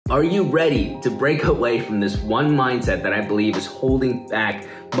Are you ready to break away from this one mindset that I believe is holding back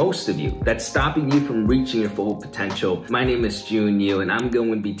most of you, that's stopping you from reaching your full potential? My name is Jun Yu, and I'm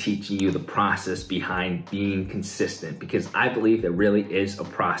going to be teaching you the process behind being consistent, because I believe there really is a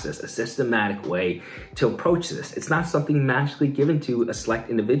process, a systematic way to approach this. It's not something magically given to a select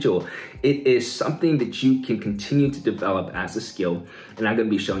individual. It is something that you can continue to develop as a skill, and I'm going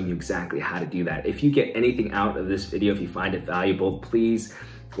to be showing you exactly how to do that. If you get anything out of this video, if you find it valuable, please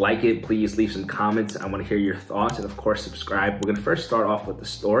like it, please leave some comments. I want to hear your thoughts, and of course subscribe. We're going to first start off with the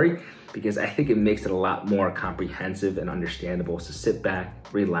story, because I think it makes it a lot more comprehensive and understandable. So sit back,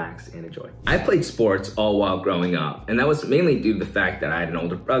 relax, and enjoy. I played sports all while growing up, and that was mainly due to the fact that I had an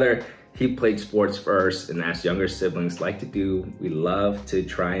older brother. He played sports first, and as younger siblings like to do, we love to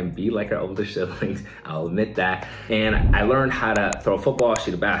try and be like our older siblings, I'll admit that. And I learned how to throw a football,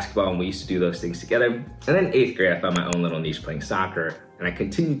 shoot a basketball, and we used to do those things together. And then 8th grade, I found my own little niche playing soccer, and I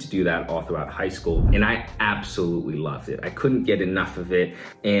continued to do that all throughout high school, and I absolutely loved it. I couldn't get enough of it,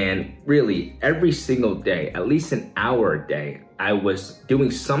 and really every single day, at least an hour a day, I was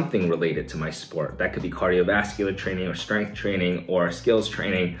doing something related to my sport. That could be cardiovascular training or strength training or skills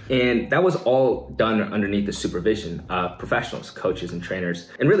training. And that was all done underneath the supervision of professionals, coaches, and trainers.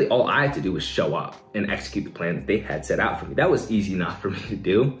 And really all I had to do was show up and execute the plan that they had set out for me. That was easy enough for me to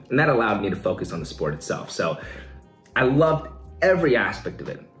do. And that allowed me to focus on the sport itself. So I loved every aspect of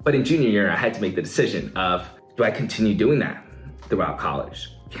it. But in junior year, I had to make the decision of, do I continue doing that throughout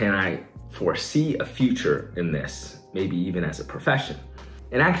college? Can I foresee a future in this? Maybe even as a profession.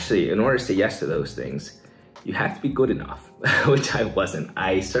 And actually, in order to say yes to those things, you have to be good enough, which I wasn't.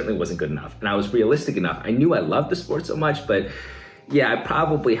 I certainly wasn't good enough. And I was realistic enough. I knew I loved the sport so much, but yeah, I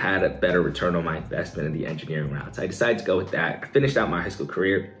probably had a better return on my investment in the engineering route. So I decided to go with that. I finished out my high school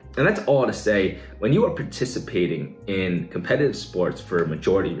career. And that's all to say, when you are participating in competitive sports for a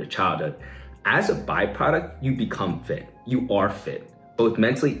majority of your childhood, as a byproduct, you become fit. You are fit, both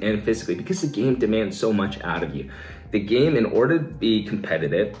mentally and physically, because the game demands so much out of you. The game, in order to be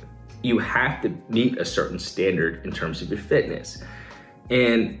competitive, you have to meet a certain standard in terms of your fitness.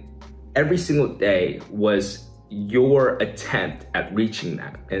 And every single day was your attempt at reaching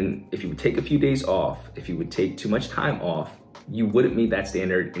that. And if you would take a few days off, if you would take too much time off, you wouldn't meet that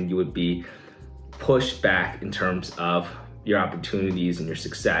standard, and you would be pushed back in terms of your opportunities and your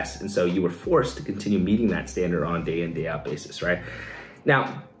success. And so you were forced to continue meeting that standard on a day in, day out basis, right?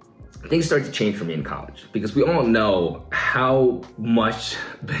 Now, things started to change for me in college, because we all know how much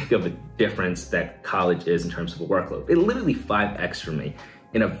big of a difference that college is in terms of a workload. It literally 5x for me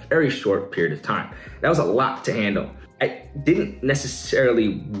in a very short period of time. That was a lot to handle. I didn't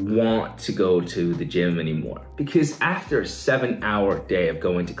necessarily want to go to the gym anymore, because after a 7-hour day of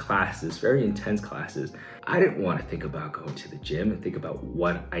going to classes, very intense classes, I didn't want to think about going to the gym and think about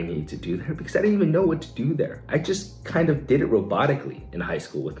what I needed to do there, because I didn't even know what to do there. I just kind of did it robotically in high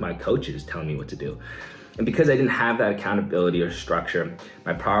school with my coaches telling me what to do. And because I didn't have that accountability or structure,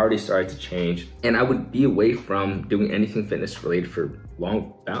 my priorities started to change, and I would be away from doing anything fitness related for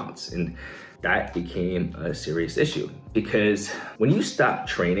long bouts. And that became a serious issue, because when you stop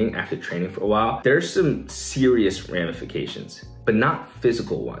training after training for a while, there's some serious ramifications, but not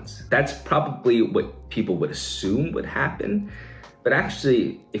physical ones. That's probably what people would assume would happen. But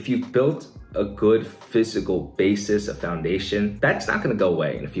actually, if you've built a good physical basis, a foundation, that's not gonna go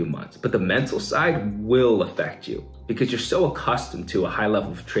away in a few months. But the mental side will affect you, because you're so accustomed to a high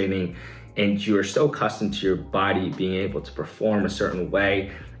level of training, and you're so accustomed to your body being able to perform a certain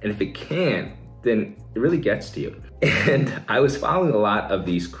way. And if it can, then it really gets to you. And I was following a lot of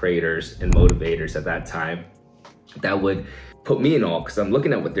these creators and motivators at that time that would put me in awe, because I'm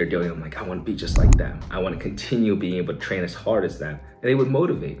looking at what they're doing. I'm like, I want to be just like them. I want to continue being able to train as hard as them. And they would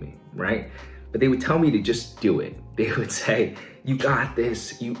motivate me, right? But they would tell me to just do it. They would say, you got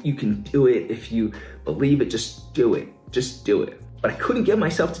this, you can do it. If you believe it, just do it, just do it. But I couldn't get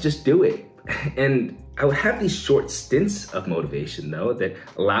myself to just do it. And I would have these short stints of motivation, though, that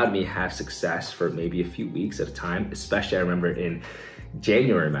allowed me to have success for maybe a few weeks at a time. Especially, I remember in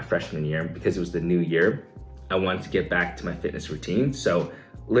January, my freshman year, because it was the new year, I wanted to get back to my fitness routine. So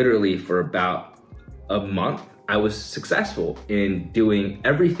literally for about a month, I was successful in doing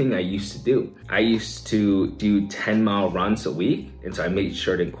everything I used to do. I used to do 10-mile runs a week, and so I made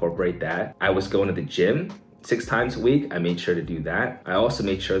sure to incorporate that. I was going to the gym 6 times a week. I made sure to do that. I also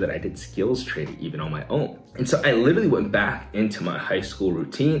made sure that I did skills training even on my own. And so I literally went back into my high school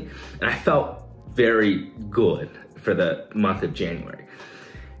routine, and I felt very good for the month of January.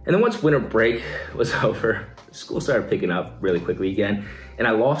 And then once winter break was over, school started picking up really quickly again, and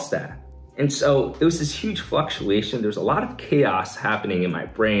I lost that. And so it was this huge fluctuation. There was a lot of chaos happening in my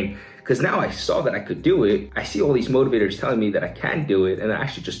brain because now I saw that I could do it. I see all these motivators telling me that I can do it and I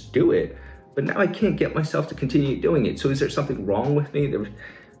should just do it. But now I can't get myself to continue doing it. So is there something wrong with me? There was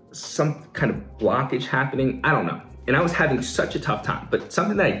some kind of blockage happening. I don't know. And I was having such a tough time. But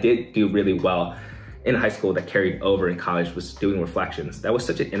something that I did do really well in high school that carried over in college was doing reflections. That was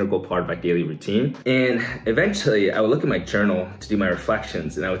such an integral part of my daily routine. And eventually I would look at my journal to do my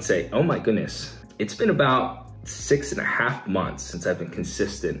reflections and I would say, oh my goodness, it's been about 6.5 months since I've been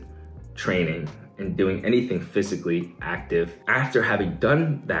consistent training and doing anything physically active after having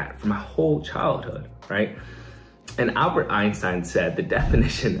done that for my whole childhood, right? And Albert Einstein said the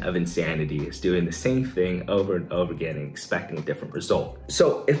definition of insanity is doing the same thing over and over again and expecting a different result.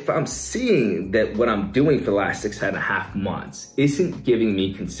 So if I'm seeing that what I'm doing for the last 6.5 months isn't giving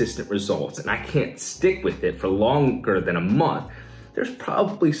me consistent results and I can't stick with it for longer than a month, there's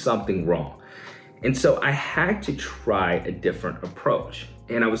probably something wrong. And so I had to try a different approach.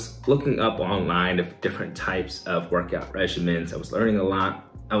 And I was looking up online of different types of workout regimens. I was learning a lot.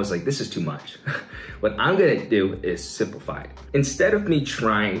 I was like, this is too much. What I'm gonna do is simplify it. Instead of me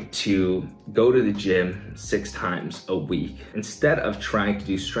trying to go to the gym 6 times a week, instead of trying to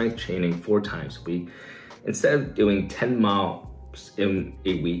do strength training 4 times a week, instead of doing 10 miles in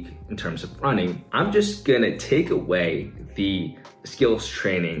a week in terms of running, I'm just gonna take away the skills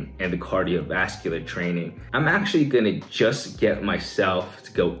training and the cardiovascular training. I'm actually gonna just get myself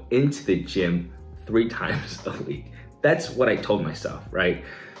to go into the gym 3 times a week. That's what I told myself, right?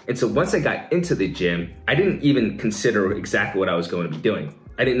 And so once I got into the gym, I didn't even consider exactly what I was going to be doing.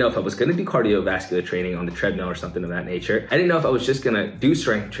 I didn't know if I was gonna do cardiovascular training on the treadmill or something of that nature. I didn't know if I was just gonna do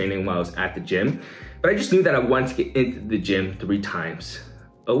strength training while I was at the gym, but I just knew that I wanted to get into the gym 3 times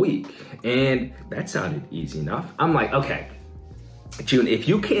a week. And that sounded easy enough. I'm like, okay, June, if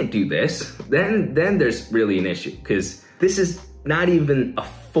you can't do this, then there's really an issue, because this is not even a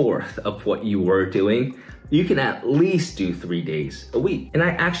fourth of what you were doing. You can at least do 3 days a week. And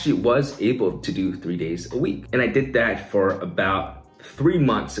I actually was able to do 3 days a week. And I did that for about 3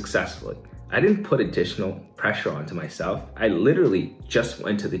 months successfully. I didn't put additional pressure onto myself. I literally just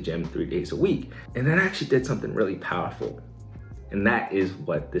went to the gym 3 days a week. And that actually did something really powerful. And that is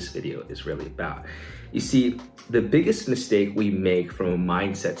what this video is really about. You see, the biggest mistake we make from a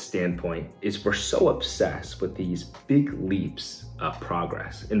mindset standpoint is we're so obsessed with these big leaps of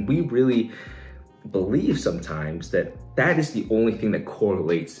progress. And we really believe sometimes that that is the only thing that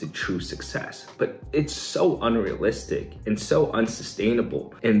correlates to true success. But it's so unrealistic and so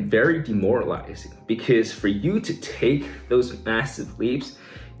unsustainable and very demoralizing, because for you to take those massive leaps,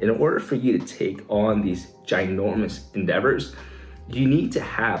 in order for you to take on these ginormous endeavors, you need to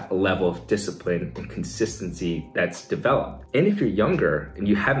have a level of discipline and consistency that's developed. And if you're younger and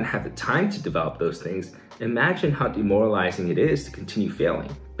you haven't had the time to develop those things, imagine how demoralizing it is to continue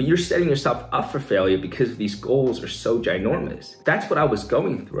failing. But you're setting yourself up for failure because these goals are so ginormous. That's what I was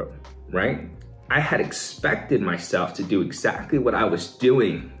going through, right? I had expected myself to do exactly what I was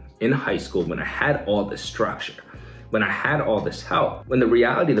doing in high school when I had all this structure, when I had all this help. When the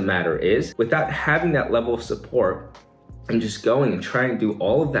reality of the matter is, without having that level of support and just going and trying to do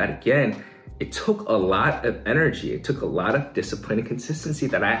all of that again, it took a lot of energy. It took a lot of discipline and consistency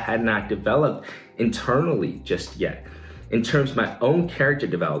that I had not developed internally just yet. In terms of my own character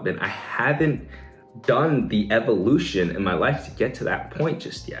development, I haven't done the evolution in my life to get to that point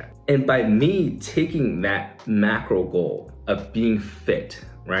just yet. And by me taking that macro goal of being fit,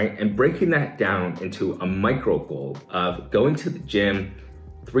 right, and breaking that down into a micro goal of going to the gym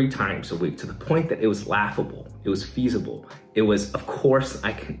 3 times a week, to the point that it was laughable, it was feasible, it was, of course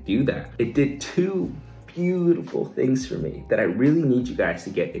I can do that. It did 2 beautiful things for me that I really need you guys to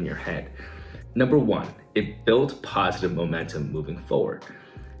get in your head. Number 1, it built positive momentum moving forward.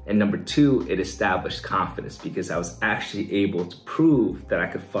 And number 2, it established confidence, because I was actually able to prove that I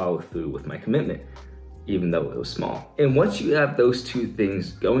could follow through with my commitment, even though it was small. And once you have those 2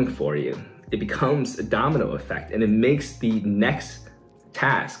 things going for you, it becomes a domino effect, and it makes the next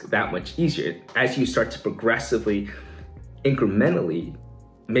task that much easier. As you start to progressively, incrementally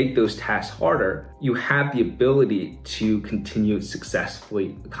make those tasks harder, you have the ability to continue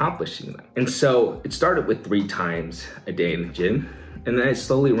successfully accomplishing them. And so it started with 3 times a day in the gym, and then I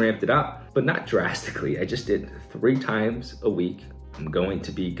slowly ramped it up, but not drastically. I just did 3 times a week. I'm going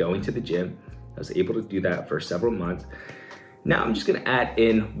to be going to the gym. I was able to do that for several months. Now I'm just gonna add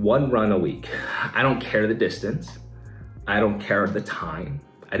in 1 run a week. I don't care the distance. I don't care the time.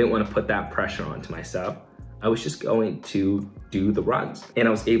 I didn't want to put that pressure onto myself. I was just going to do the runs, and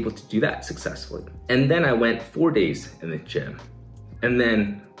I was able to do that successfully. And then I went 4 days in the gym, and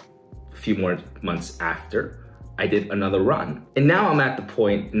then few more months after, I did another run. And now I'm at the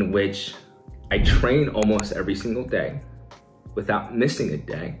point in which I train almost every single day without missing a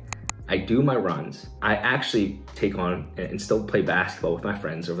day. I do my runs. I actually take on and still play basketball with my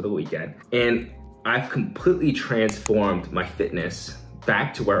friends over the weekend. And I've completely transformed my fitness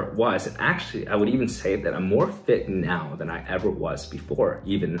back to where it was. And actually, I would even say that I'm more fit now than I ever was before,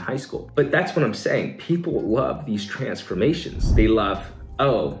 even in high school. But that's what I'm saying. People love these transformations. They love,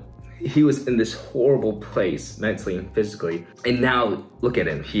 oh, he was in this horrible place mentally and physically. And now look at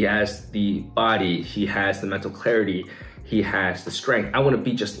him. He has the body, he has the mental clarity, he has the strength. I want to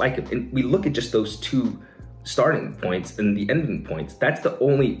be just like him. And we look at just those two starting points and the ending points. That's the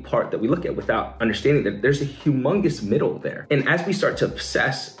only part that we look at without understanding that there's a humongous middle there. And as we start to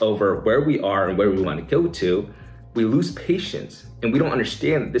obsess over where we are and where we want to go to, we lose patience and we don't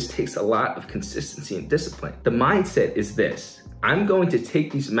understand that this takes a lot of consistency and discipline. The mindset is this: I'm going to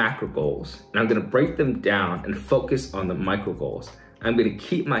take these macro goals and I'm going to break them down and focus on the micro goals. I'm going to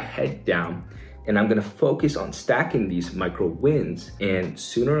keep my head down and I'm going to focus on stacking these micro wins. And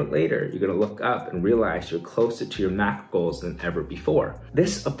sooner or later, you're going to look up and realize you're closer to your macro goals than ever before.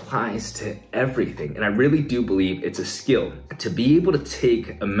 This applies to everything. And I really do believe it's a skill to be able to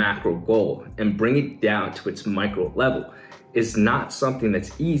take a macro goal and bring it down to its micro level. Is not something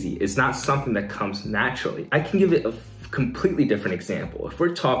that's easy. It's not something that comes naturally. I can give it a completely different example. If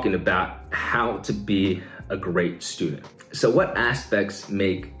we're talking about how to be a great student. So what aspects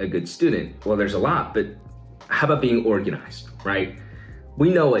make a good student? Well, there's a lot, but how about being organized, right? We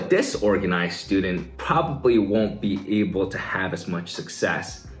know a disorganized student probably won't be able to have as much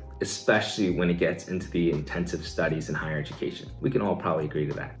success, especially when it gets into the intensive studies in higher education. We can all probably agree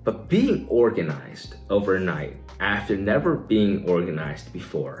to that. But being organized overnight after never being organized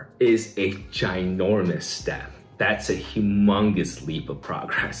before is a ginormous step. That's a humongous leap of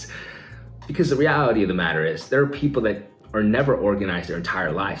progress. Because the reality of the matter is there are people that are never organized their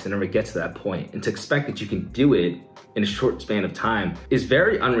entire lives and never get to that point. And to expect that you can do it in a short span of time is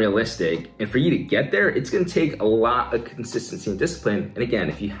very unrealistic. And for you to get there, it's gonna take a lot of consistency and discipline. And again,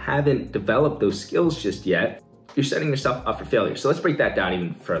 if you haven't developed those skills just yet, you're setting yourself up for failure. So let's break that down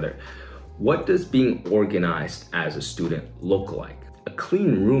even further. What does being organized as a student look like? A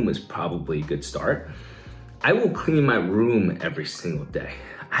clean room is probably a good start. I will clean my room every single day.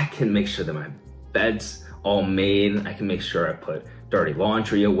 I can make sure that my bed's all made. I can make sure I put dirty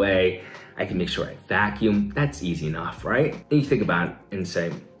laundry away. I can make sure I vacuum. That's easy enough, right? And you think about it and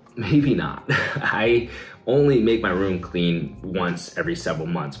say, maybe not. I only make my room clean once every several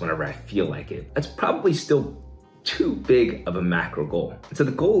months whenever I feel like it. That's probably still too big of a macro goal. And so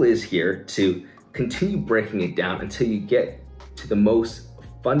the goal is here to continue breaking it down until you get to the most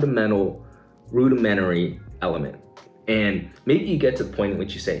fundamental, rudimentary element. And maybe you get to the point in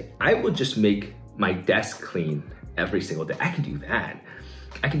which you say, I will just make my desk clean every single day. I can do that.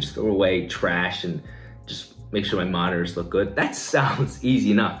 I can just throw away trash and just make sure my monitors look good. That sounds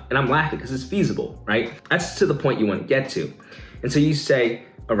easy enough. And I'm laughing because it's feasible, right? That's to the point you want to get to. And so you say,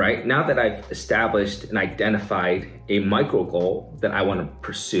 all right, now that I've established and identified a micro goal that I want to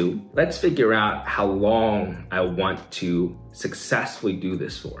pursue, let's figure out how long I want to successfully do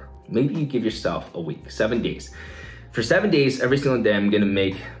this for. Maybe you give yourself a week, 7 days. For 7 days, every single day, I'm gonna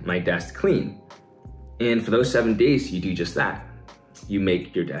make my desk clean. And for those 7 days, you do just that. You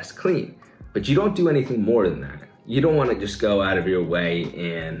make your desk clean, but you don't do anything more than that. You don't wanna just go out of your way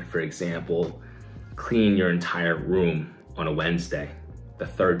and, for example, clean your entire room on a Wednesday, the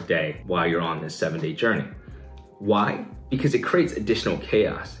third day, while you're on this 7-day journey. Why? Because it creates additional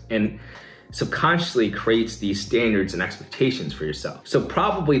chaos and subconsciously creates these standards and expectations for yourself. So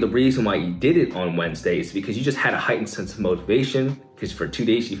probably the reason why you did it on Wednesday is because you just had a heightened sense of motivation, because for 2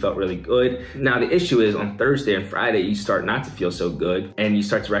 days you felt really good. Now the issue is on Thursday and Friday, you start not to feel so good and you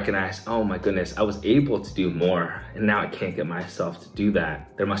start to recognize, oh my goodness, I was able to do more and now I can't get myself to do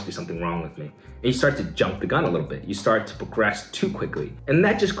that. There must be something wrong with me. And you start to jump the gun a little bit. You start to progress too quickly. And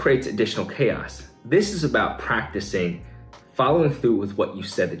that just creates additional chaos. This is about practicing following through with what you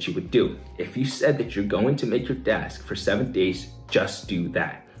said that you would do. If you said that you're going to make your desk for 7 days, just do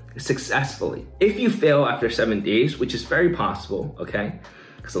that successfully. If you fail after 7 days, which is very possible, okay?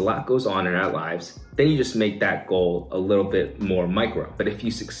 Because a lot goes on in our lives, then you just make that goal a little bit more micro. But if you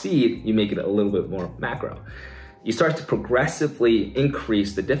succeed, you make it a little bit more macro. You start to progressively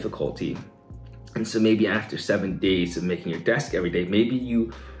increase the difficulty. And so maybe after 7 days of making your desk every day, maybe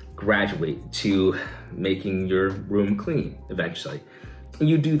you graduate to making your room clean eventually. And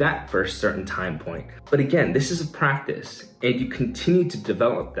you do that for a certain time point. But again, this is a practice and you continue to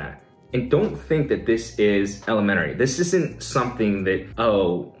develop that. And don't think that this is elementary. This isn't something that,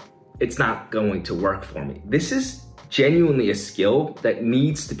 oh, it's not going to work for me. This is genuinely a skill that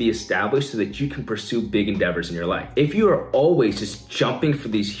needs to be established so that you can pursue big endeavors in your life. If you are always just jumping for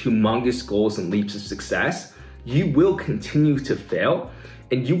these humongous goals and leaps of success, you will continue to fail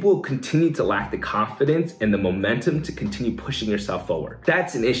and you will continue to lack the confidence and the momentum to continue pushing yourself forward.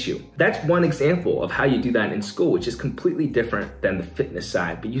 That's an issue. That's one example of how you do that in school, which is completely different than the fitness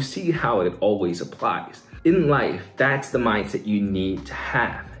side, but you see how it always applies. In life, that's the mindset you need to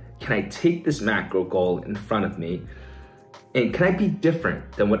have. Can I take this macro goal in front of me and can I be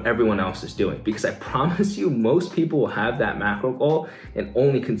different than what everyone else is doing? Because I promise you, most people will have that macro goal and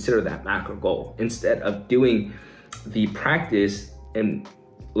only consider that macro goal instead of doing the practice and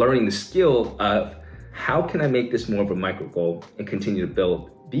learning the skill of how can I make this more of a micro goal and continue to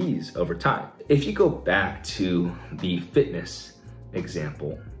build these over time. If you go back to the fitness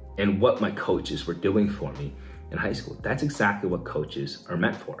example and what my coaches were doing for me in high school, that's exactly what coaches are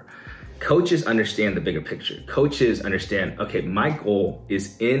meant for. Coaches understand the bigger picture. Coaches understand, okay, my goal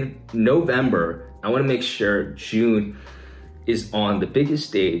is in November. I wanna make sure June is on the biggest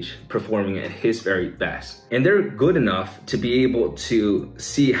stage performing at his very best. And they're good enough to be able to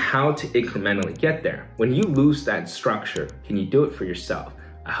see how to incrementally get there. When you lose that structure, can you do it for yourself?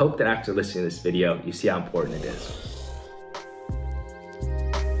 I hope that after listening to this video, you see how important it is.